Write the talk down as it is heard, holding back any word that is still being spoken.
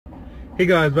Hey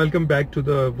guys, welcome back to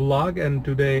the vlog, and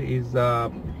today is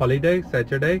holiday,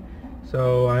 Saturday,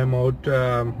 so I'm out.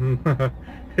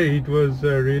 It was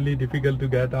really difficult to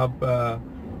get up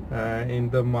in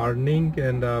the morning,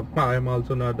 and I'm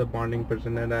also not the morning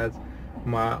person, and as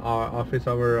my office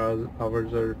hours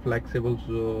are flexible,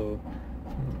 so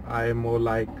I am more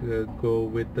like go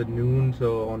with the noon.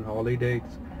 So on holiday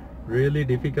it's really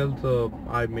difficult, so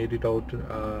I made it out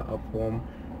of home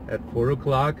at 4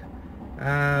 o'clock,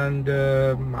 and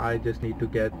I just need to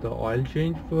get the oil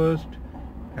change first,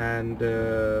 and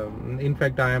in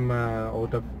fact I am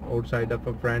outside of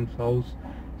a friend's house,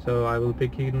 so I will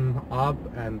pick him up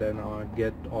and then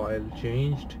get oil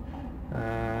changed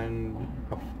and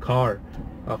car,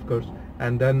 of course,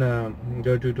 and then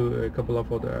go to a couple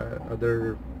of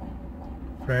other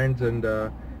friends, and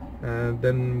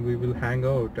then we will hang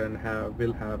out and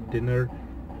we'll have dinner,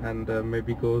 and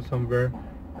maybe go somewhere,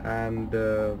 and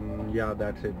yeah,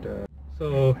 that's it.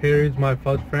 So here is my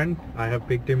first friend. I have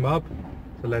picked him up,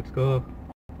 so let's go.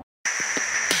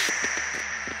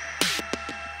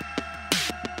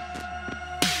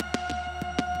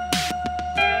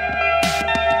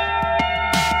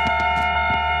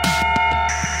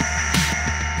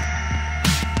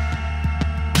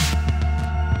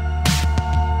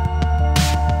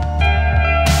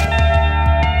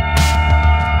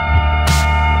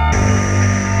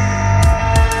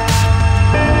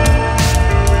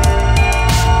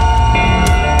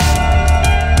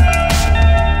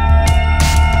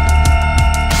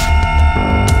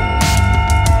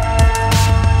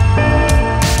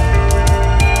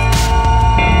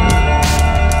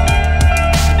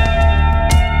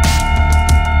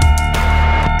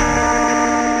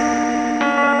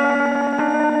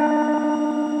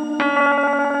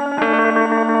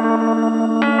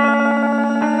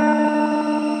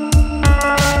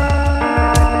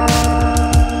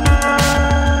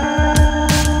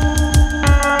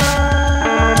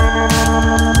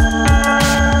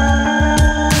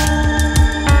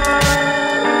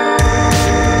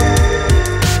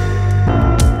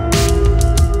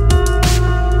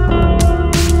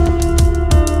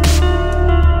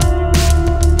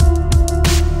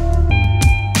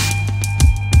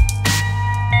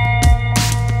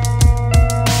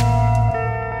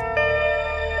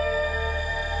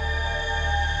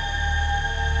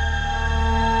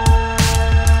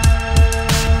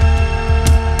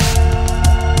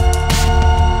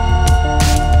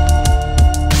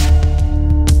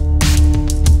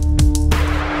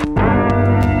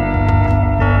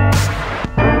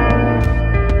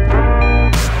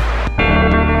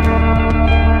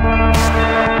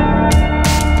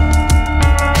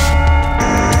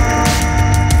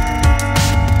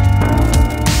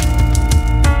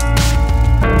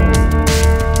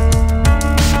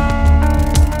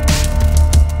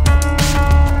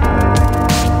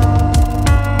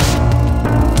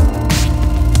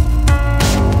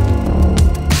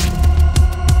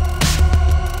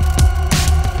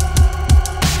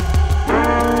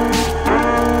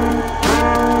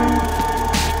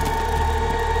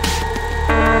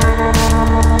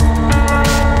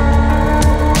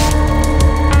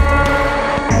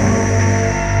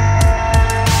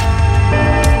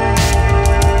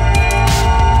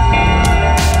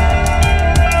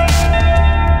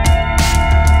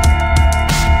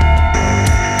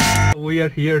 We are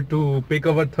here to pick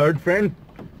our third friend.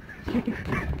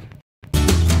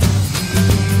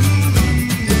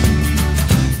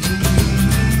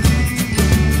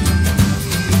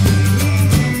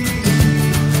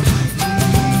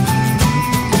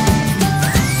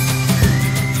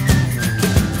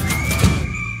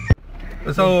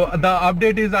 So the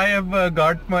update is I have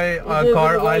got my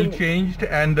car oil changed,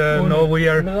 and now we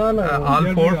are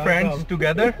all four friends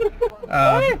together.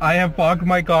 I have parked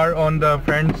my car on the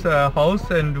friend's house,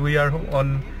 and we are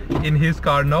in his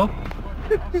car now.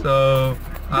 So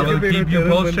I will keep you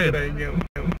posted.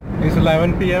 It's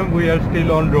 11 p.m. We are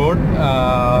still on road.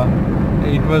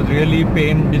 It was really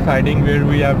pain deciding where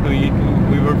we have to eat.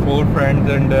 We were four friends,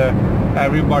 and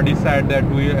everybody said that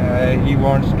he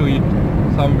wants to eat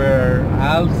somewhere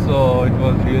else, so it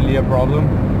was really a problem,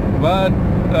 but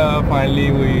finally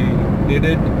we did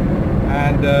it,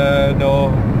 and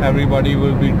now everybody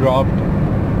will be dropped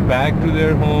back to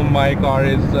their home. My car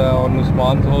is on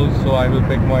Usman's house, so I will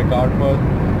pick my car first.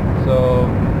 So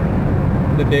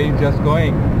the day is just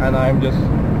going, and I'm just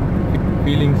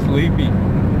feeling sleepy.